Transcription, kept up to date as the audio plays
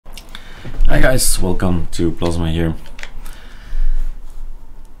Hi guys, welcome to Plasma here.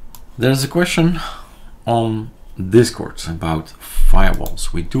 There's a question on Discord about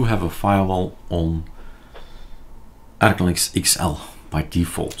firewalls. We do have a firewall on ArcoLinux XL by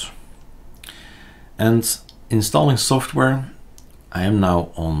default. And installing software, I am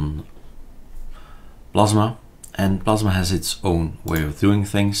now on Plasma, and Plasma has its own way of doing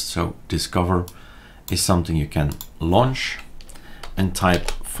things. So discover is something you can launch and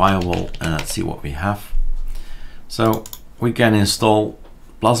type firewall, and let's see what we have. So we can install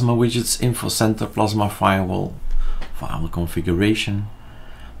Plasma widgets, info center, Plasma firewall configuration,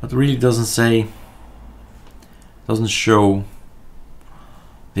 but really doesn't show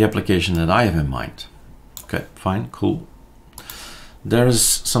the application that I have in mind. Okay, fine, cool. There's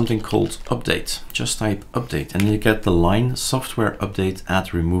something called update. Just type update and you get the line software update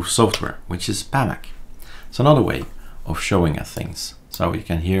at remove software, which is PAMAC. It's another way of showing us things. So you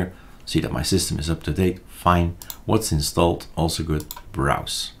can here see that my system is up to date, fine. What's installed, also good,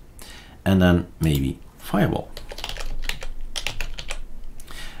 browse. And then maybe firewall.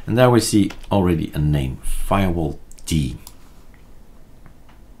 And there we see already a name, firewall D.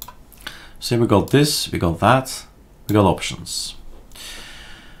 So we got this, we got that, we got options.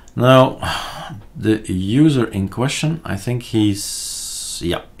 Now, the user in question, I think he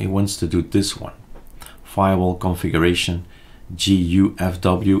wants to do this one. Firewall configuration,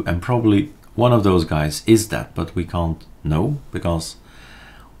 gufw, and probably one of those guys is that, but we can't know because,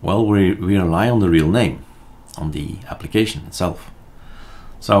 well, we rely on the real name, on the application itself.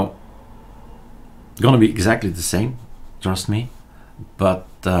 So, gonna be exactly the same, trust me, but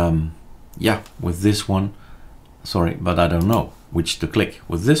yeah, with this one, sorry, but I don't know which to click.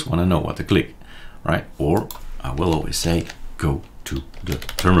 With this one, I know what to click, right? Or I will always say, go to the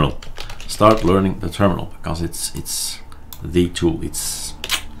terminal. Start learning the terminal because it's the tool, it's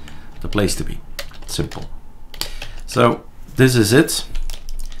the place to be. Simple. So this is it.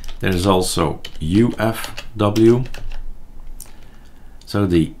 There's also UFW. So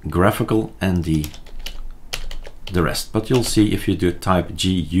the graphical and the rest. But you'll see if you do type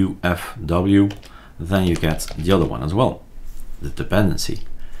GUFW, then you get the other one as well, the dependency.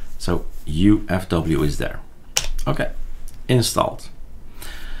 So UFW is there. Okay, installed.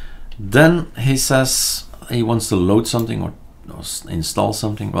 Then he says he wants to load something or install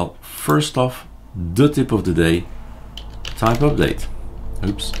something. Well, first off, the tip of the day, type update.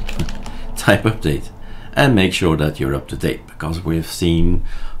 Oops, type update and make sure that you're up to date, because we've seen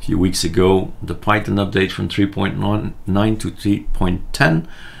a few weeks ago the Python update from 3.9 to 3.10,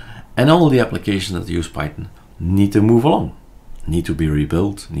 and all the applications that use Python need to move along, need to be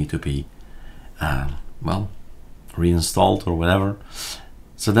rebuilt, need to be well, reinstalled or whatever.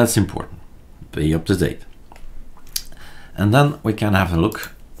 So that's important, be up to date. And then we can have a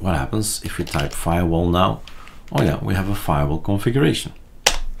look what happens if we type firewall now. Oh yeah, we have a firewall configuration.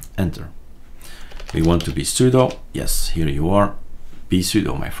 Enter. We want to be sudo. Yes, here you are. Be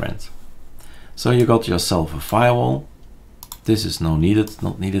sudo, my friend. So you got yourself a firewall. This is not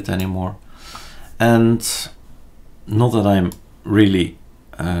needed anymore. And not that I'm really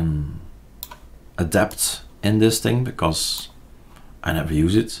adept in this thing because I never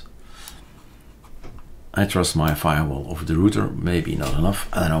use it. I trust my firewall over the router, maybe not enough,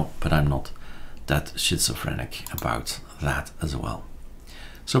 I don't know, but I'm not that schizophrenic about that as well.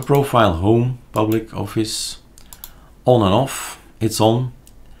 So profile, home, public, office, on and off, it's on.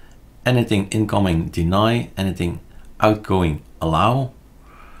 Anything incoming, deny. Anything outgoing, allow.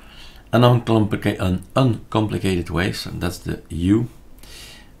 An uncomplicated way, so that's the U.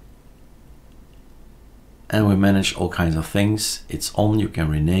 And we manage all kinds of things. It's on, you can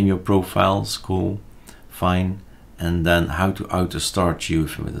rename your profiles, cool, fine. And then how to auto start you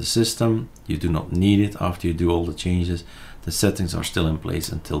with the system. You do not need it after you do all the changes. The settings are still in place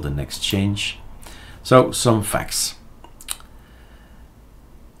until the next change. So some facts.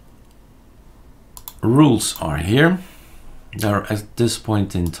 Rules are here. There are at this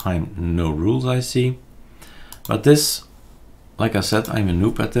point in time no rules I see. But this, like I said, I'm a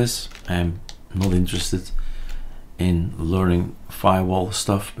noob at this. I'm not interested in learning firewall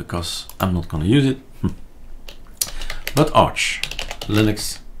stuff because I'm not going to use it. But Arch,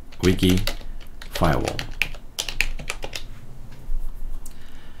 Linux Wiki, firewall.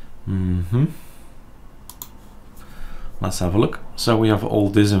 Let's have a look. So we have all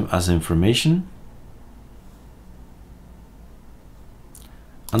this as information.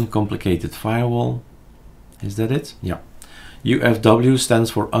 Uncomplicated firewall. Is that it? Yeah. UFW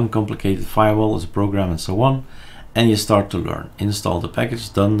stands for uncomplicated firewall as a program and so on. And you start to learn. Install the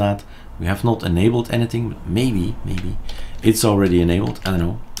package, done that. We have not enabled anything, but maybe it's already enabled. I don't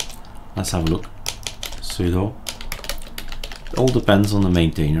know. Let's have a look. Sudo. It all depends on the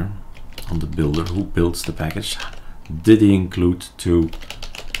maintainer, on the builder who builds the package. Did he include to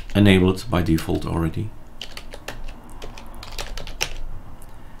enable it by default already?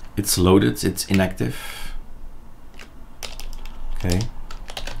 It's loaded, it's inactive. Okay.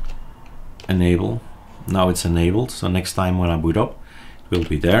 Enable. Now it's enabled, so next time when I boot up, it will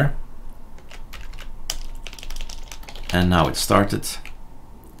be there. And now it's started.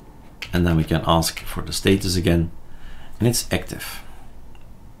 And then we can ask for the status again, and it's active.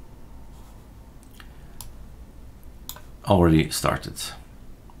 Already started.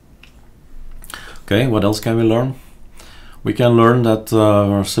 Okay, what else can we learn? We can learn that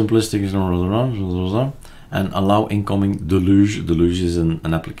simplistic is and allow incoming deluge. Deluge is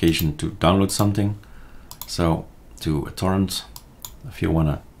an application to download something. So to a torrent, if you want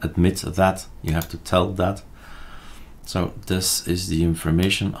to admit that, you have to tell that. So this is the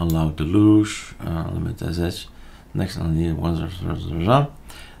information. Allow deluge, limit sh. Next on the one.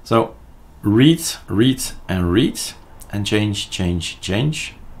 So read, and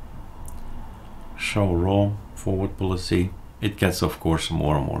change. Show raw forward policy. It gets, of course,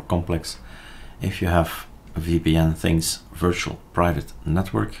 more and more complex. If you have VPN things, virtual private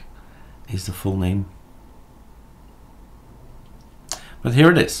network is the full name. But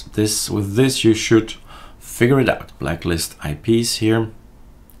here it is. With this you should figure it out. Blacklist IPs here,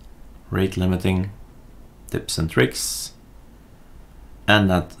 rate limiting, tips and tricks, and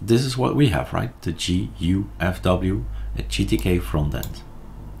that this is what we have, right? The gufw, a GTK front end.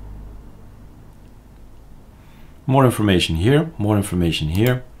 More information here, more information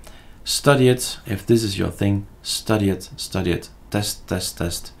here. Study it. If this is your thing, study it,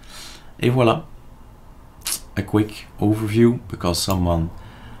 test. Et voila. A quick overview, because someone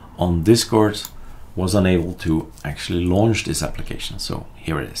on Discord was unable to actually launch this application. So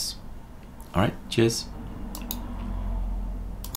here it is. All right, cheers.